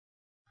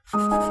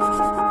Hello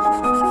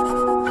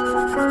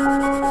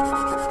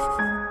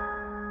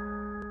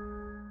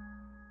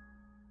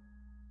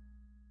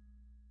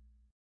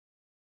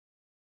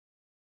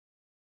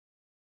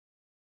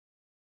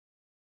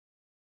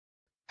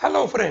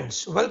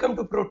friends, welcome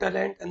to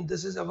ProTalent, and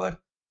this is our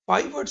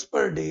 5 words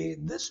per day,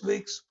 this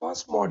week's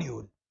first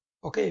module.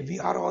 Okay, we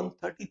are on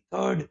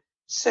 33rd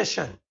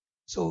session.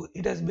 So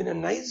it has been a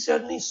nice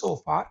journey so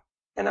far,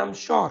 and I'm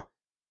sure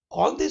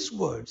all these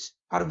words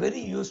are very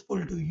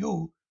useful to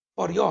you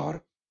for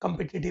your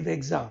competitive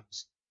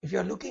exams. If you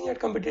are looking at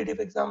competitive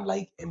exam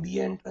like MBA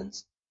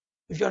entrance,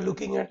 if you are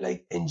looking at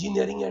like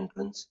engineering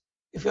entrance,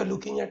 if you are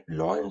looking at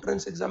law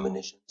entrance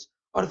examinations,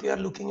 or if you are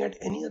looking at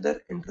any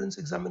other entrance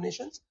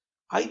examinations,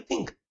 I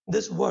think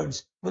these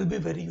words will be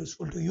very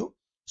useful to you.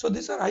 So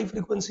these are high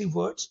frequency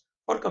words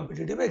for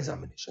competitive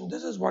examination.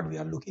 This is what we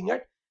are looking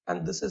at,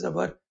 and this is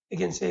our, you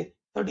can say,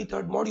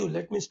 33rd module.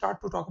 Let me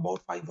start to talk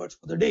about 5 words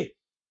for the day.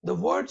 The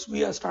words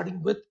we are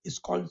starting with is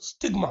called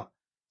stigma.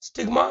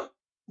 Stigma,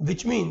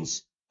 which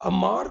means a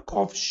mark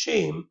of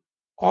shame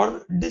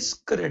or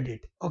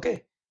discredit.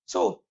 Okay.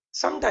 So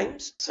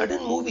sometimes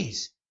certain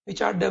movies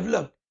which are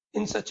developed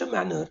in such a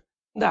manner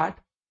that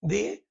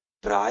they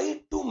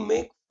try to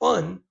make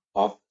fun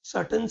of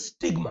certain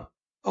stigma.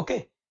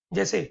 Okay,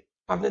 जैसे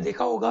आपने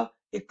देखा होगा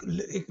एक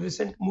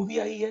recent movie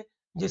आई है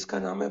जिसका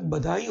नाम है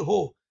बधाई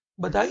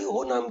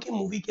हो नाम की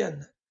मूवी के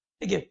अंदर,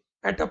 ठीक है,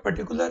 at a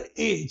particular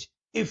age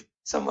if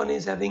someone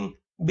is having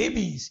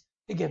babies,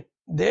 ठीक है,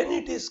 then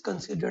it is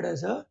considered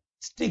as a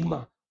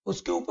stigma.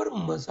 उसके ऊपर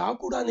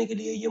मजाक उड़ाने के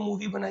लिए ये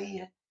मूवी बनाई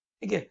है,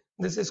 ठीक है.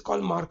 This is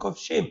called mark of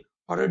shame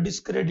और अ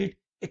डिस्क्रेडिट,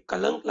 एक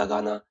कलंक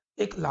लगाना,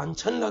 एक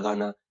लांछन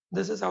लगाना.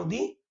 This is how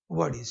the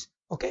word is.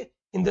 Okay.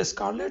 In the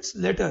Scarlet's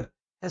letter,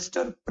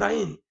 Hester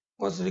Prynne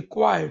was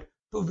required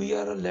to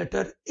wear a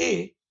letter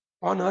A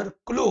on her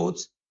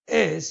clothes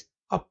as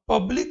a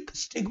public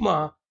stigma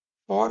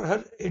for her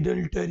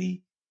adultery.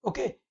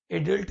 Okay,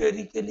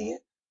 adultery के लिए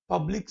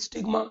public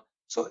stigma.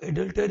 So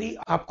adultery,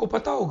 आपको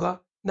पता होगा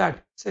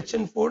that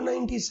section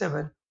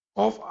 497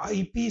 of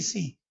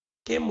IPC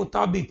के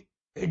मुताबिक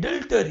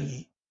adultery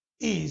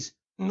is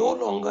no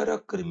longer a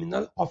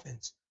criminal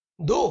offense,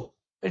 though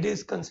it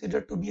is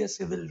considered to be a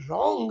civil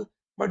wrong,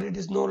 but it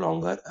is no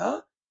longer a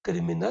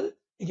criminal,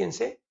 you can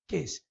say,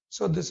 case.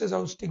 So this is how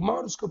stigma,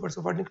 और उसके ऊपर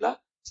से word निकला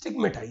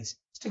stigmatize.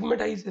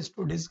 Stigmatize is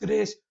to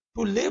disgrace,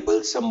 to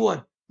label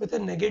someone with a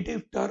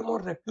negative term or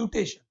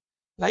reputation,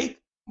 like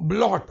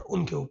blot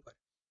उनके ऊपर,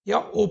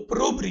 या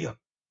opprobrium,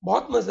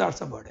 बहुत मजेदार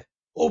सा वर्ड है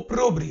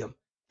opprobrium,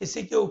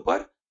 किसी के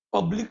ऊपर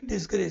पब्लिक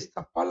डिस्ग्रेस,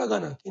 थप्पा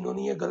लगाना कि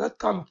इन्होंने ये गलत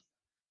काम किया,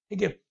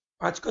 ठीक है.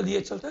 आजकल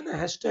ये चलता है ना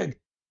hashtag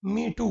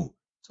me to.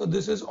 So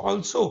this is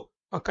also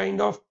a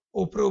kind of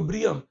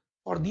opprobrium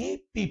for the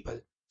people.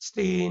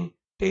 Stain,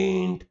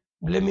 taint,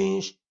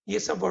 blemish, ये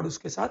सब वर्ड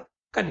उसके साथ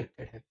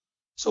कनेक्टेड है.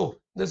 So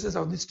this is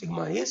how the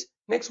stigma is.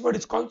 Next word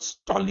is called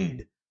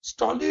stolid.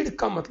 Stolid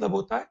का मतलब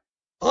होता है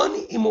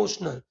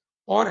unemotional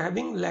or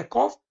having lack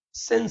of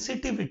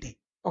sensitivity.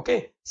 Okay,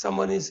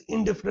 someone is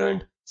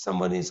indifferent,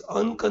 someone is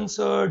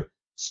unconcerned,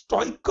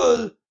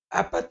 stoical,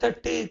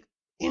 apathetic,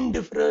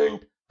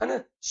 indifferent, है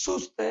ना,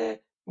 सुस्त है,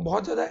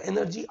 बहुत ज्यादा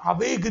एनर्जी,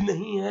 आवेग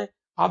नहीं है,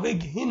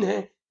 आवेगहीन है,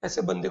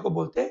 ऐसे बंदे को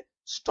बोलते हैं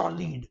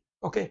stolid.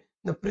 Okay,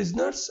 the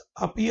prisoners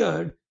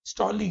appeared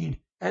stolid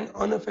and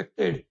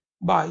unaffected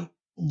by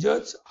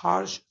judge's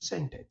harsh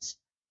sentence.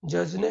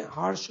 जज ने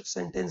harsh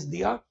sentence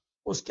दिया,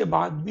 उसके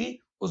बाद भी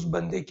उस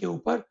बंदे के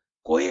ऊपर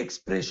कोई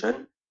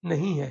एक्सप्रेशन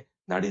नहीं है.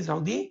 That is how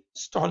the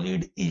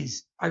stolid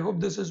is. I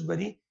hope this is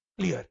very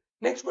clear.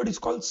 Next word is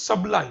called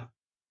sublime.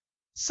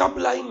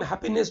 Sublime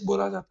happiness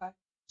बोला जाता है.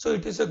 So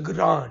it is a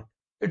grand,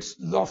 it's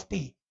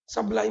lofty.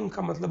 Sublime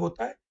का मतलब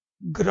होता है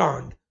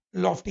grand,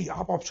 lofty.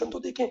 आप ऑप्शन तो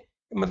देखें,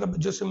 मतलब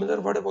जो सिमिलर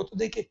वर्ड है वो तो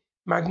देखें.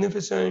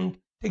 मैग्निफिसेंट,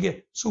 ठीक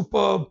है,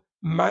 superb,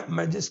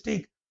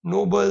 majestic,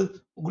 Nobel,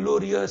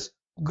 glorious,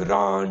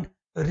 grand,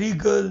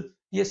 Regal,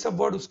 ये सब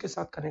वर्ड उसके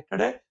साथ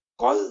कनेक्टेड है.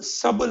 कॉल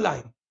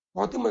सबलाइम,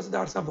 बहुत ही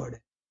मजेदार सा वर्ड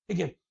है, ठीक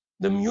है.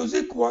 The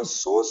music was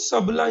so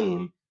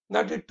Sublime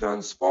that it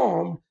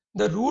transformed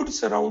the rude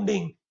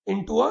surrounding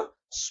into a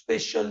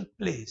special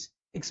place.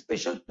 एक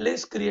स्पेशल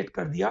प्लेस क्रिएट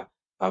कर दिया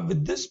with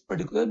this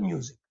particular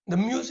music. The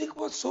music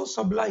was so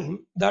sublime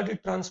that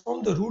it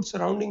transformed the root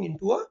surrounding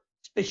into a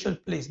special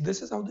place.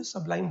 This is how the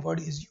sublime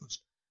word is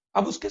used.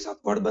 अब उसके साथ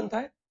word बनता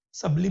है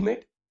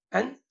sublimate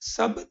and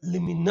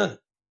subliminal.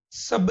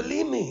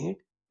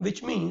 Sublimate,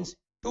 which means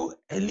to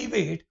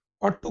elevate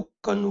or to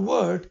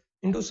convert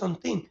into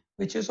something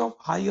which is of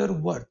higher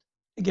worth.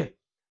 ठीक है.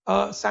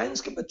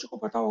 Science के बच्चों को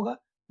पता होगा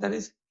that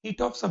is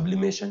heat of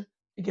sublimation.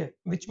 ठीक है,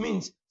 which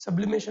means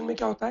sublimation में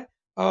क्या होता है,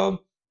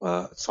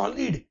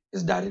 solid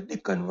is directly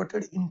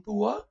converted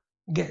into a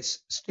gas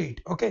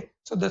state. Okay,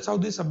 so that's how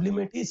the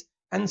sublimate is.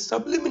 And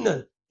subliminal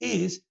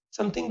is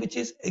something which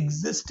is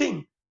existing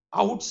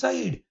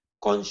outside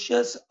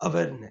conscious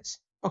awareness.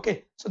 Okay,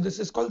 so this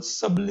is called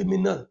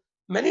subliminal.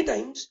 Many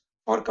times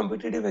for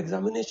competitive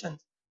examinations,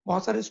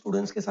 बहुत सारे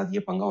students के साथ ये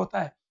पंगा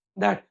होता है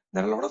that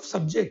there are a lot of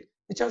subjects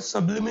which are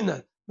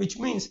subliminal, which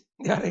means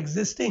they are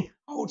existing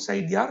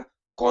outside their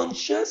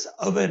conscious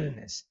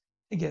awareness.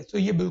 ठीक है, तो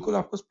ये बिल्कुल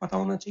आपको पता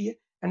होना चाहिए.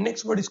 And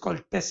next word is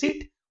called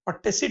tacit,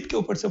 और टेसिट के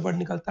ऊपर से वर्ड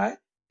निकलता है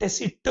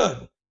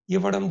टेसिटर्न. ये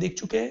वर्ड हम देख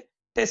चुके हैं.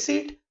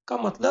 टेसिट का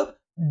मतलब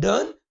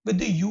done with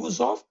the use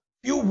of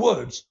few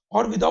words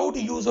or without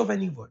use of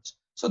any words.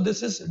 So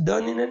this is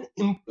done in an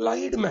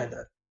implied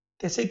manner.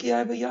 कैसे किया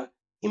है भैया?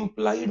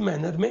 Implied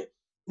manner में,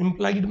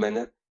 implied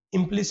manner,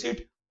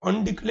 implicit,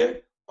 undeclared,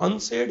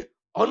 unsaid,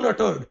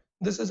 unuttered.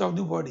 This is how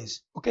the word is.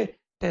 Okay.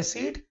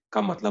 Tacit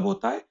का मतलब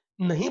होता है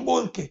नहीं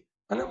बोल के,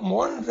 है ना,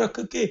 मौन रख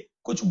के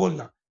कुछ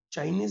बोलना.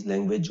 चाइनीज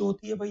लैंग्वेज जो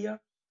होती है भैया,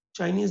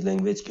 चाइनीज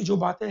लैंग्वेज की जो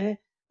बातें हैं,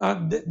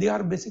 they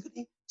are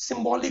basically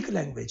symbolic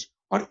language,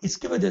 और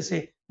इसकी वजह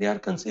से they are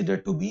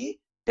considered to be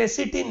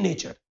tacit in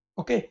nature.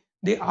 Okay,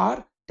 they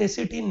are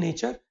tacit in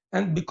nature,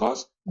 and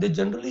because they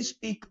generally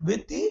speak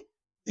with the,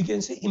 you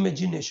can say,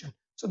 imagination.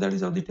 So that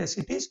is how the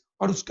tacit is.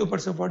 और उसके ऊपर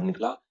से word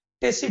निकला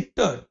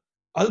taciturn.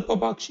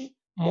 अल्पभाषी,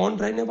 मौन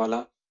रहने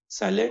वाला.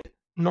 Silent,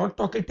 not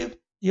talkative.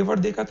 ये word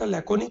देखा था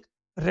laconic.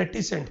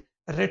 Reticent.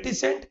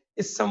 Reticent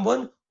is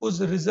someone who is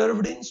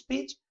reserved in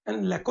speech,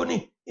 and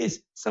laconic is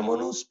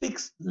someone who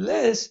speaks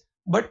less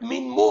but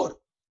mean more.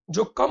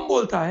 जो कम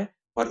बोलता है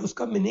पर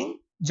उसका मीनिंग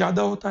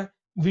ज्यादा होता है,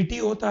 विटी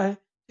होता है.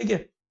 ठीक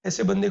है,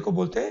 ऐसे बंदे को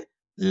बोलते हैं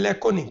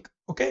laconic.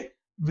 Okay,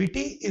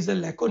 witty is a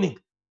laconic.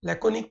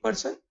 Laconic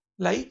person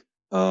like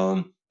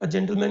a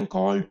gentleman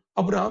called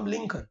Abraham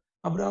Lincoln.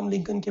 Abraham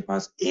Lincoln के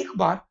पास एक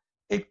बार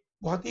एक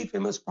बहुत ही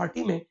फेमस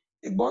पार्टी में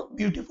एक बहुत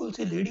ब्यूटीफुल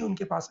सी लेडी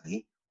उनके पास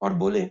आई और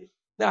बोले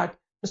that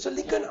mister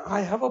Lincoln,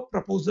 I have a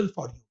proposal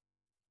for you.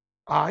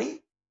 I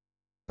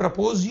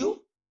propose you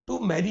to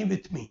marry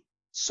with me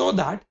so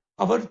that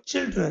our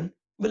children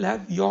will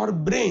have your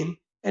brain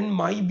and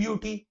my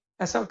beauty.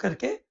 ऐसा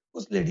करके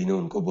उस lady ने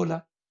उनको बोला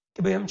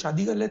कि भाई हम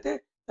शादी कर लेते हैं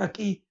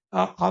ताकि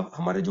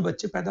हमारे जो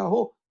बच्चे पैदा हो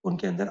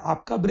उनके अंदर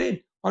आपका ब्रेन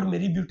और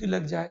मेरी ब्यूटी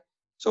लग जाए.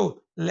 सो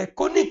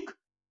लैकोनिक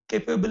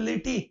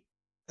कैपेबिलिटी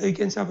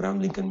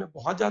अब्राहम लिंकन में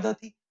बहुत ज्यादा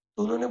थी,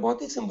 तो उन्होंने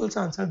बहुत ही सिंपल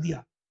सा आंसर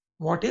दिया,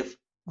 व्हाट इफ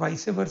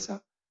वाइस वर्सा.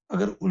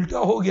 अगर उल्टा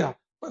हो गया,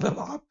 मतलब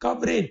आपका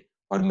ब्रेन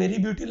और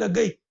मेरी ब्यूटी लग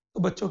गई, तो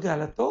बच्चों की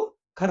हालत तो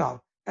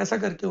खराब. ऐसा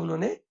करके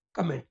उन्होंने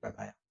कमेंट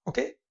लगाया.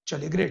 ओके,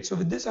 चलिए, great. So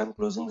with this I'm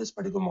closing this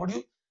particular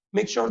module.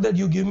 Make sure that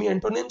you give me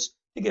antonyms.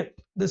 Okay,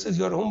 this is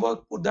your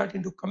homework. Put that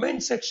into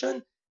comment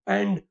section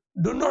and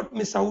do not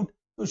miss out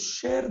to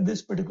share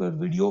this particular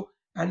video.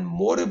 And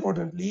more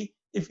importantly,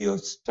 if you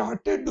have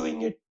started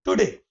doing it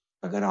today,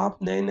 अगर आप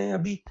नए नए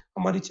अभी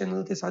हमारी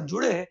channel के साथ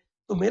जुड़े हैं,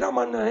 तो मेरा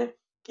मानना है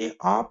कि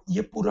आप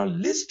ये पूरा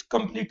लिस्ट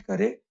कंप्लीट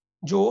करें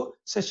जो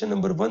सेशन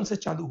नंबर 1 से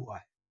चालू हुआ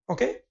है.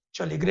 ओके,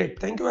 चलिए,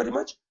 great. Thank you very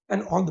much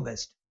and all the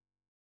best.